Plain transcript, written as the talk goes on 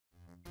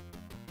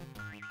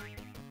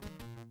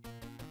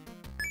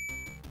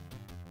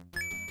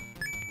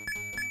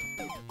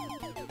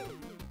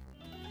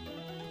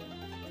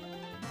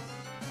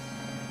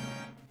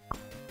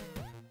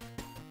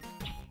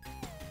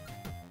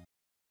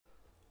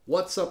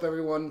What's up,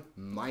 everyone?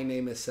 My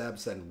name is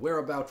Itssbbz, and we're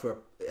about to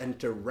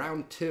enter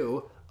round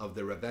 2 of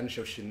the Revenge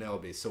of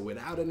Shinobi. So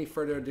without any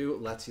further ado,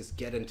 let's just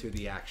get into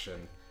the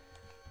action.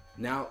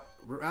 Now,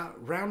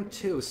 round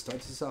 2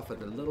 starts us off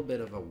at a little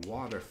bit of a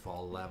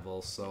waterfall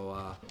level, so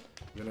I'm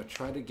gonna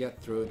try to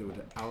get through it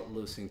without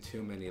losing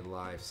too many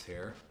lives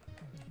here.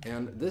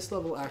 And this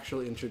level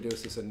actually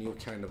introduces a new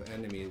kind of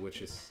enemy,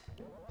 which is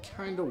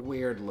kind of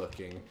weird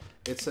looking.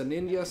 It's a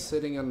ninja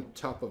sitting on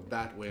top of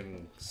bat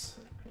wings.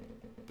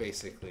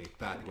 Basically,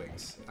 bat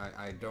wings.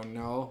 I don't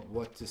know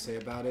what to say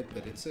about it,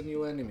 but it's a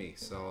new enemy,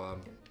 so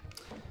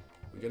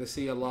we're gonna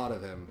see a lot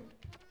of him,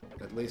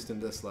 at least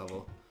in this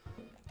level.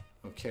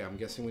 Okay, I'm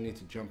guessing we need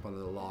to jump on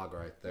the log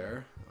right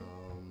there.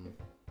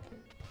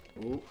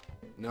 Ooh,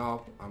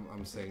 no,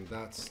 I'm saying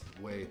that's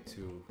way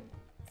too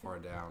far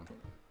down.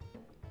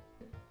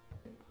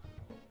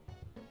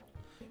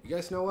 You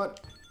guys know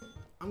what?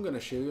 I'm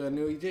gonna show you a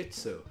new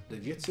Itssbbz. The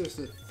Itssbbz is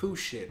the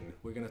Fushin.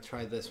 We're gonna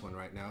try this one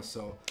right now.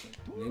 So,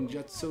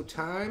 ninjutsu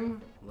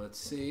time. Let's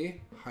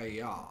see.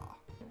 Hiya.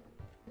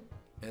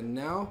 And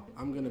now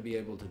I'm gonna be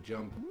able to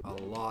jump a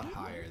lot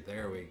higher.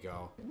 There we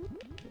go.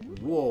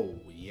 Whoa,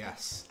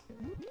 yes.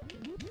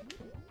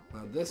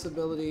 Now this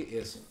ability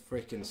is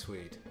freaking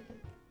sweet.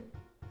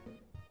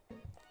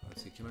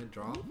 Let's see, can I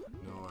drop?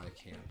 No, I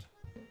can't.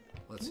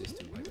 Let's just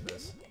do like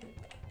this.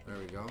 There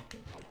we go.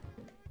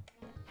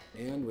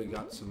 And we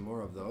got some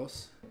more of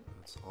those.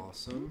 That's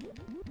awesome.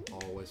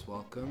 Always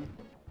welcome.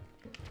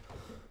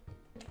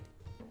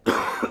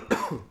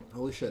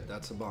 Holy shit,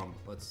 that's a bomb.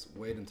 Let's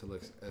wait until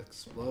it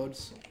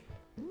explodes.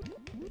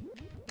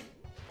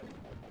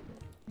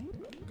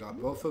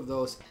 Got both of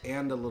those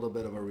and a little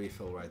bit of a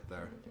refill right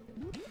there.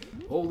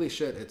 Holy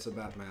shit, it's a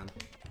Batman.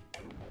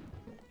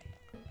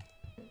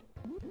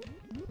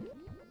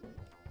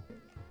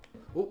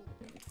 Oh,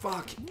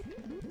 fuck!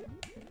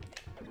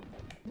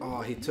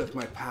 Oh, he took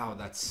my POW,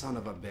 that son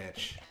of a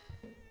bitch.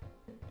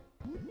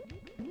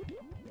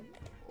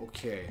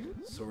 Okay,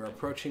 so we're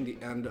approaching the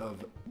end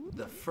of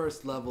the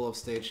first level of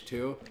stage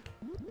 2.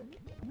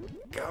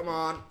 Come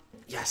on!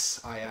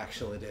 Yes, I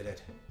actually did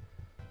it.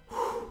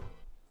 Whew.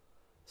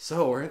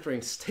 So we're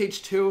entering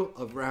stage 2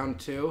 of round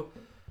 2.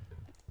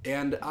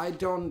 And I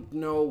don't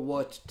know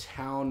what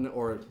town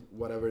or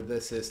whatever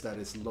this is that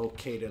is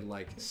located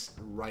like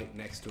right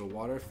next to a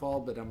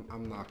waterfall, but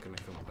I'm not gonna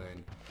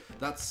complain.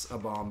 That's a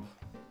bomb.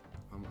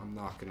 I'm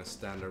not gonna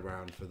stand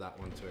around for that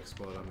one to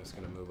explode. I'm just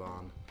gonna move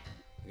on.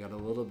 We got a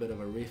little bit of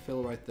a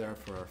refill right there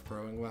for our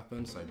throwing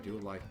weapons. I do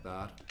like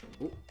that.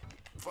 Ooh,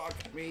 fuck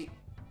me.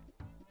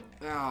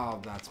 Oh,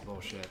 that's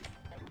bullshit.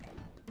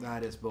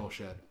 That is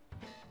bullshit.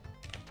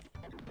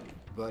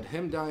 But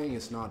him dying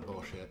is not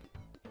bullshit.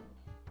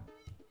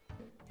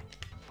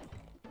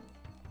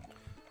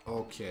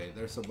 Okay,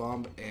 there's a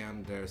bomb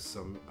and there's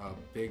some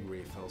big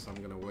refills. I'm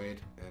gonna wait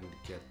and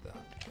get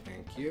that.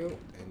 Thank you,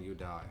 and you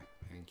die.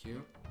 Thank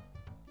you.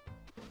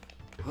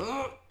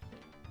 Huh?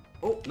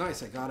 Oh,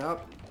 nice, I got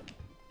up.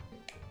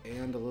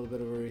 And a little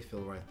bit of a refill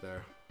right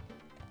there.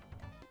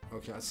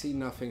 Okay, I see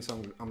nothing, so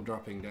I'm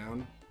dropping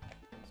down.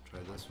 Let's try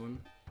this one.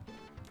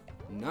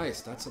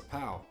 Nice, that's a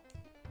POW.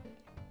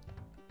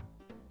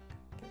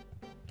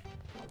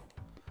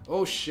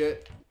 Oh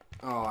shit.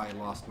 Oh, I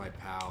lost my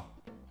POW.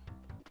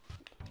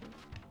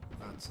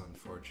 That's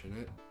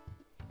unfortunate.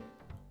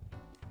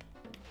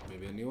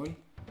 Maybe a new one?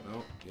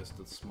 No, just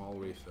a small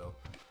refill.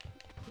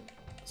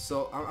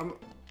 So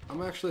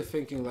I'm actually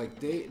thinking like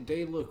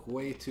they look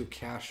way too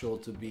casual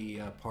to be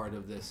a part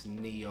of this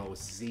Neo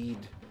Zeed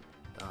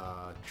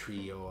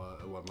trio.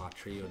 Well, not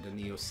trio, the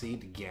Neo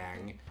Zeed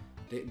gang.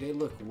 They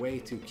look way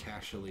too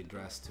casually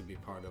dressed to be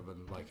part of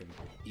like an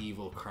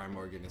evil crime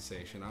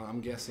organization.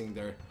 I'm guessing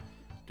they're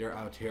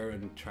out here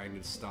and trying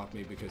to stop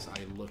me because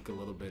I look a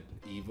little bit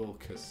evil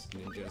because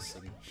ninjas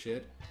and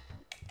shit.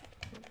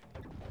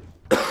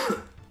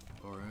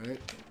 Alright.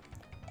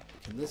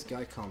 Can this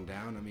guy calm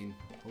down? I mean,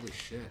 holy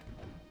shit.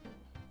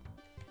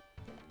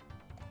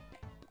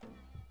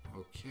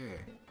 Okay.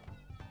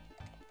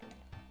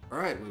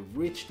 Alright, we've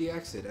reached the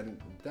exit, and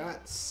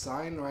that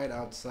sign right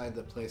outside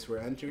the place we're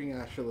entering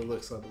actually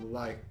looks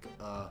like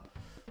a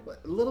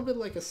little bit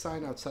like a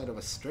sign outside of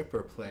a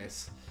stripper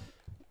place.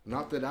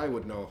 Not that I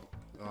would know.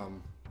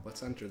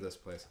 Let's enter this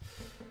place.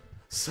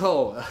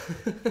 So,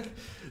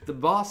 the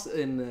boss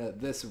in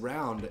this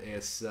round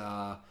is,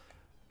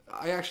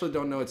 I actually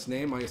don't know its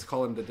name, I just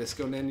call him the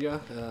Disco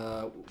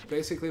Ninja.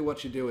 Basically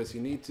what you do is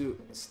you need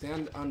to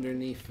stand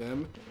underneath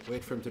him,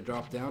 wait for him to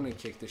drop down and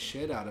kick the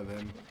shit out of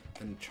him,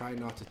 and try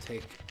not to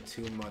take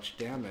too much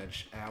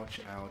damage.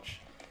 Ouch, ouch.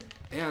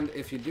 And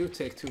if you do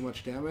take too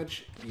much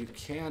damage, you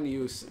can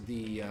use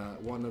the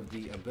one of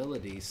the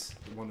abilities,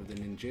 one of the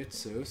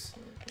ninjutsus,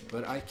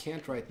 but I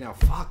can't right now.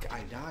 Fuck,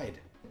 I died.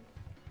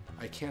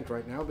 I can't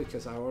right now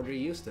because I already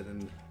used it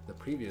in the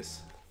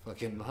previous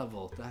fucking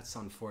level. That's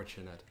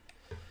unfortunate.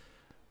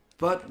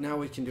 But now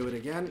we can do it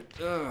again.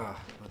 Ugh,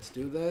 let's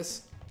do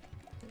this.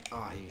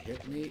 Ah, he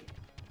hit me.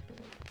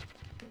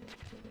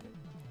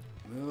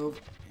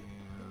 Move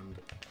and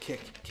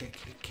kick, kick,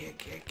 kick, kick,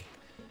 kick.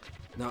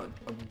 Now,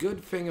 a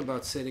good thing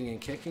about sitting and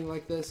kicking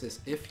like this is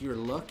if you're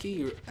lucky,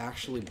 you're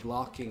actually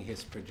blocking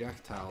his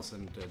projectiles,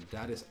 and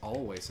that is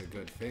always a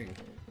good thing.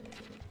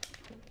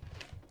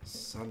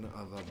 Son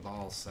of a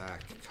ball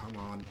sack. Come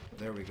on.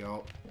 There we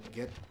go.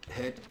 Get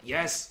hit.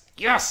 Yes!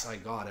 Yes! I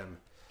got him.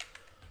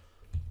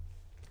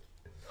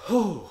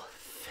 Oh,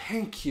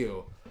 thank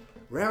you.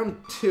 Round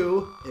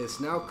 2 is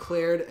now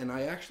cleared, and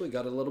I actually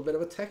got a little bit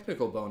of a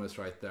technical bonus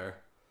right there.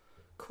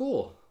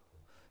 Cool.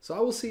 So I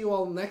will see you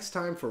all next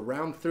time for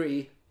round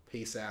 3.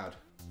 Peace out.